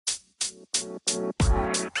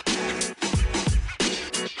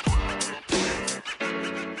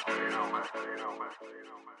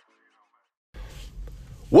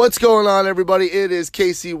What's going on, everybody? It is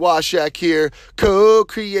Casey Washak here,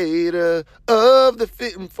 co-creator of the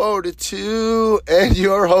Fitting 42, and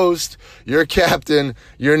your host, your captain,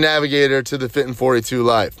 your navigator to the Fitting 42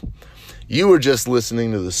 life. You were just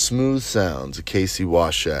listening to the smooth sounds of Casey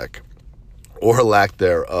Washak, or lack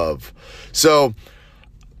thereof. So,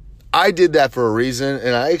 I did that for a reason,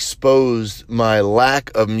 and I exposed my lack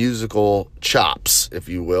of musical chops, if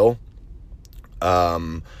you will,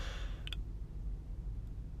 to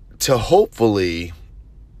hopefully,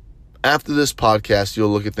 after this podcast,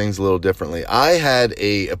 you'll look at things a little differently. I had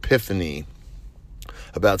a epiphany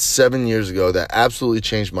about 7 years ago that absolutely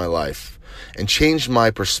changed my life and changed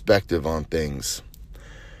my perspective on things.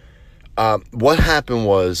 What happened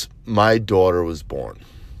was my daughter was born.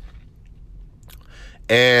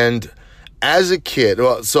 And as a kid,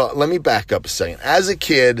 so let me back up a second. As a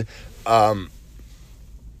kid,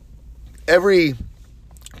 every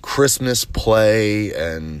Christmas play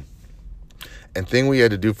and thing we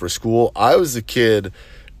had to do for school, I was the kid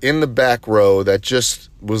in the back row that just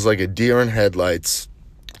was like a deer in headlights,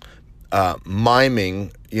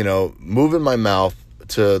 miming, moving my mouth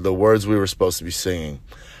to the words we were supposed to be singing.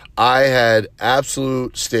 I had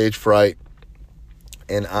absolute stage fright,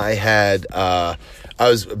 and I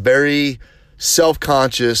was very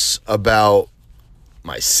self-conscious about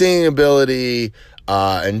my singing ability,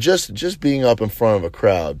 and just being up in front of a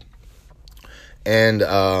crowd. And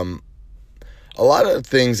a lot of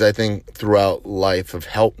things I think throughout life have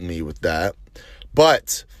helped me with that,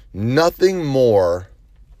 but nothing more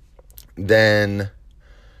than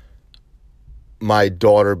my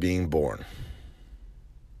daughter being born.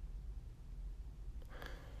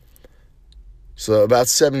 So about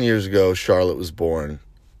 7 years ago, Charlotte was born,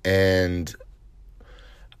 and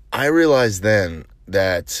I realized then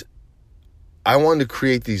that I wanted to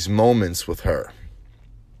create these moments with her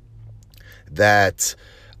that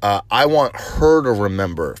I want her to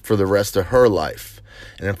remember for the rest of her life.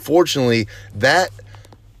 And unfortunately, that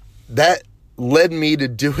led me to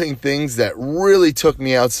doing things that really took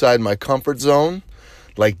me outside my comfort zone,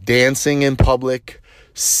 like dancing in public,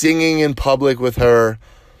 singing in public with her,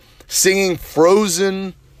 singing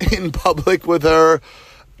Frozen in public with her,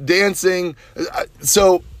 dancing.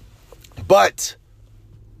 But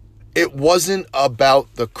it wasn't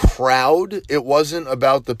about the crowd. It wasn't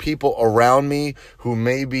about the people around me who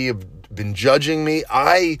maybe have been judging me.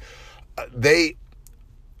 They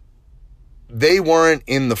weren't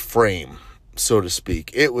in the frame, so to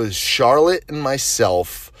speak. It was Charlotte and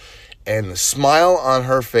myself and the smile on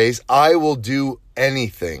her face. I will do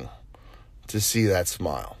anything to see that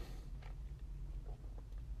smile.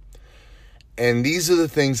 And these are the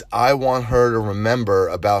things I want her to remember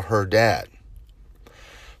about her dad.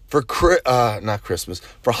 For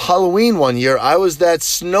Halloween one year, I was that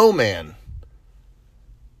snowman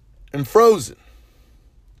in Frozen.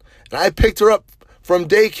 And I picked her up from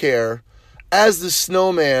daycare as the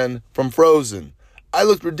snowman from Frozen. I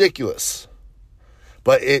looked ridiculous.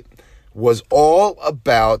 But it was all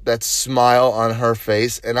about that smile on her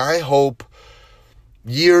face, and I hope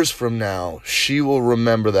years from now, she will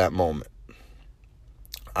remember that moment.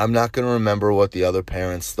 I'm not going to remember what the other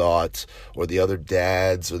parents thought, or the other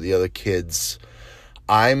dads, or the other kids.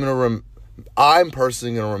 I'm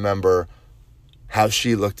personally going to remember how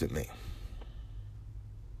she looked at me.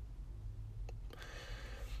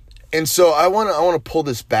 And so I want to pull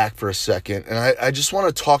this back for a second, and I just want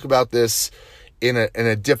to talk about this in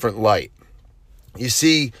a different light. You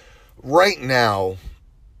see, right now,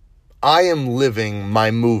 I am living my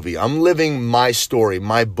movie. I'm living my story,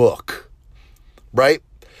 my book, right?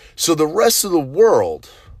 So the rest of the world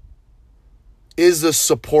is the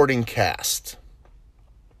supporting cast.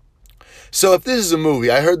 So if this is a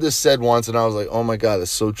movie, I heard this said once and I was like, oh my God,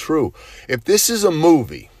 that's so true. If this is a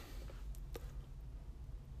movie,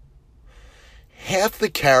 half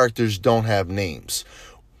the characters don't have names,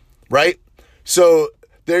 right? So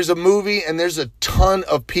there's a movie and there's a ton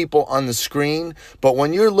of people on the screen, but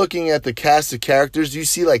when you're looking at the cast of characters, you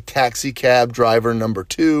see like taxi cab driver number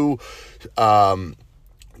 2,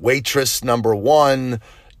 waitress number 1,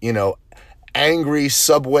 angry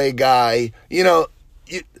subway guy.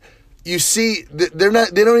 You see, they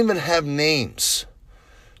don't even have names.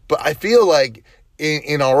 But I feel like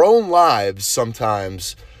in our own lives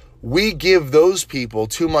sometimes we give those people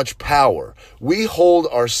too much power. We hold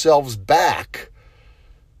ourselves back.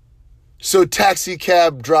 So taxi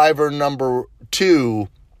cab driver number 2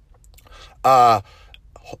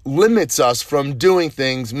 limits us from doing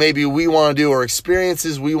things maybe we want to do, or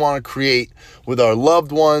experiences we want to create with our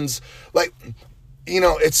loved ones. Like,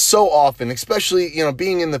 it's so often, especially,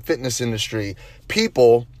 being in the fitness industry,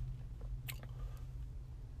 people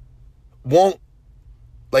won't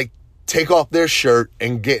take off their shirt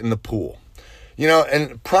and get in the pool.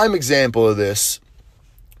 And prime example of this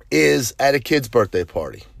is at a kid's birthday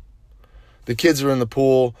party. The kids are in the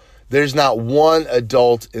pool. There's not one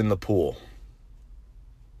adult in the pool.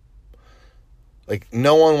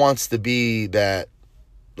 No one wants to be that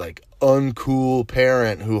uncool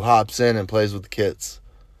parent who hops in and plays with the kids.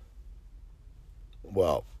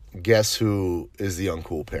 Well, guess who is the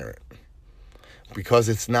uncool parent? Because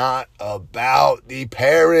it's not about the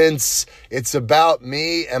parents. It's about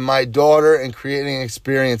me and my daughter and creating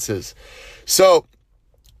experiences. So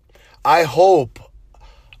I hope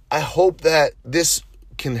that this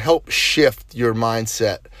can help shift your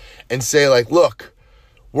mindset and say, look,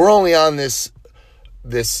 we're only on this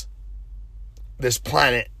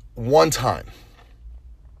planet one time.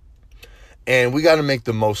 And we got to make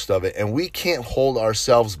the most of it. And we can't hold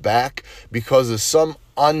ourselves back because of some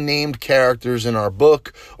unnamed characters in our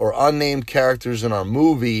book or unnamed characters in our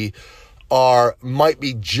movie might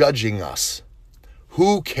be judging us.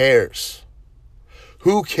 Who cares?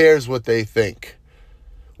 Who cares what they think?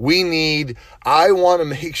 I want to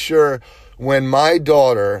make sure when my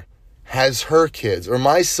daughter has her kids or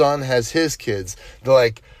my son has his kids, they're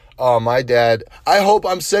like, oh, my dad, I hope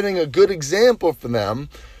I'm setting a good example for them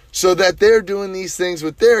so that they're doing these things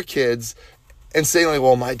with their kids and saying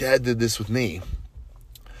well, my dad did this with me.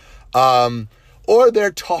 Or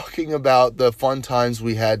they're talking about the fun times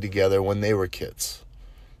we had together when they were kids.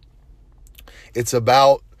 It's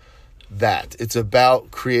about that. It's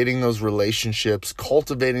about creating those relationships,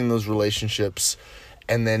 cultivating those relationships,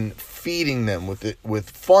 and then feeding them with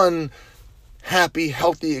fun, happy,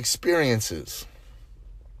 healthy experiences.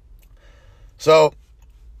 So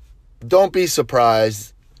don't be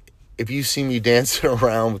surprised if you see me dancing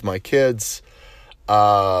around with my kids,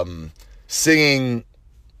 singing,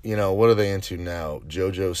 what are they into now?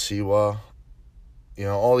 JoJo Siwa,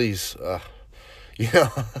 all these,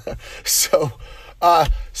 so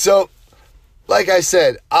like I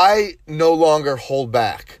said, I no longer hold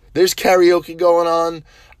back. There's karaoke going on.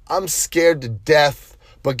 I'm scared to death,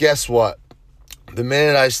 but guess what? The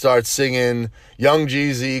minute I start singing Young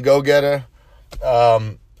Jeezy, Go Getter,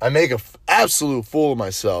 I make an absolute fool of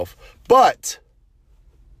myself, but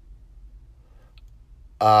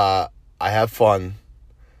I have fun,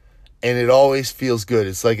 and it always feels good.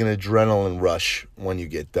 It's like an adrenaline rush when you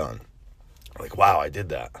get done. Wow, I did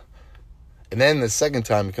that. And then the second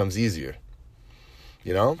time becomes easier,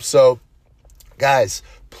 So, guys,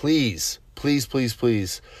 please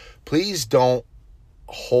don't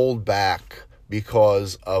hold back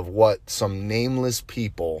because of what some nameless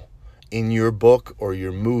people in your book or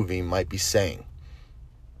your movie might be saying.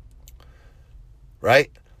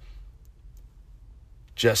 Right?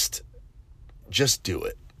 Just do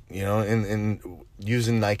it. And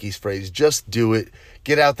using Nike's phrase, just do it.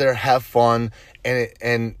 Get out there, have fun,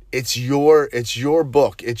 and it's your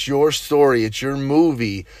book, it's your story, it's your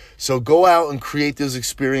movie. So go out and create this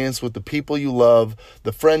experience with the people you love,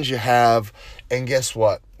 the friends you have, and guess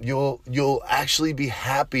what? You'll actually be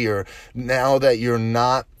happier now that you're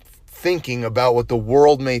not thinking about what the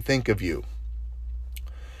world may think of you.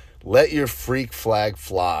 Let your freak flag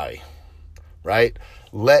fly, right?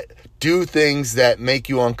 Do things that make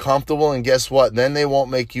you uncomfortable, and guess what? Then they won't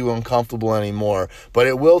make you uncomfortable anymore. But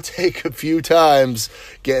it will take a few times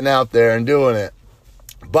getting out there and doing it.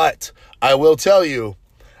 But I will tell you,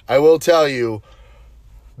 the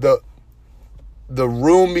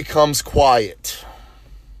room becomes quiet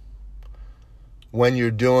when you're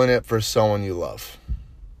doing it for someone you love.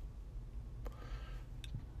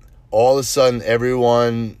 All of a sudden,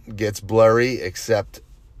 everyone gets blurry except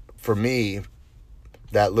for me,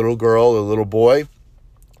 that little girl or little boy,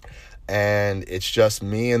 and it's just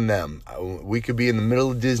me and them. We could be in the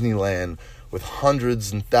middle of Disneyland with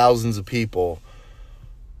hundreds and thousands of people,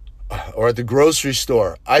 or at the grocery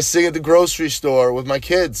store. I sing at the grocery store with my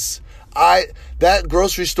kids. That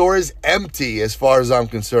grocery store is empty as far as I'm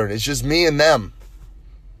concerned. It's just me and them.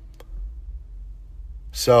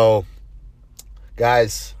 So,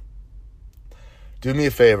 guys, do me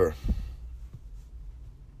a favor.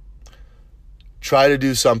 Try to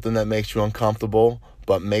do something that makes you uncomfortable,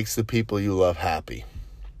 but makes the people you love happy.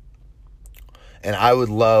 And I would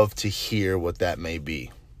love to hear what that may be.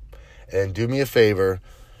 And do me a favor,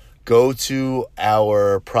 go to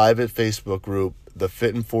our private Facebook group, The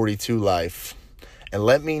Fit in 42 Life, and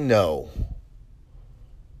let me know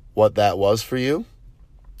what that was for you.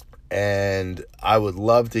 And I would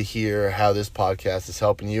love to hear how this podcast is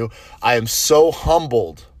helping you. I am so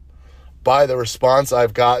humbled by the response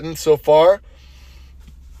I've gotten so far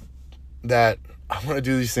that I want to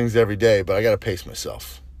do these things every day, but I got to pace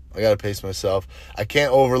myself. I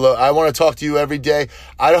can't overload. I want to talk to you every day.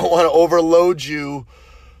 I don't want to overload you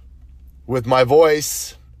with my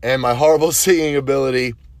voice and my horrible singing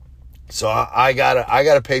ability. So I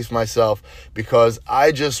gotta pace myself because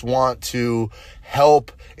I just want to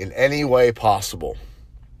help in any way possible.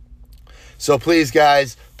 So please,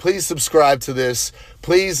 guys, please subscribe to this.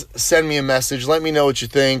 Please send me a message. Let me know what you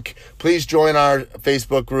think. Please join our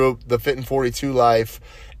Facebook group, The Fit in 42 Life,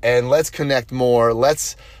 and let's connect more.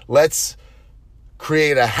 Let's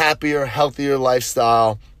create a happier, healthier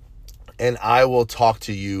lifestyle, and I will talk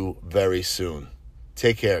to you very soon.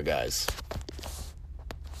 Take care, guys.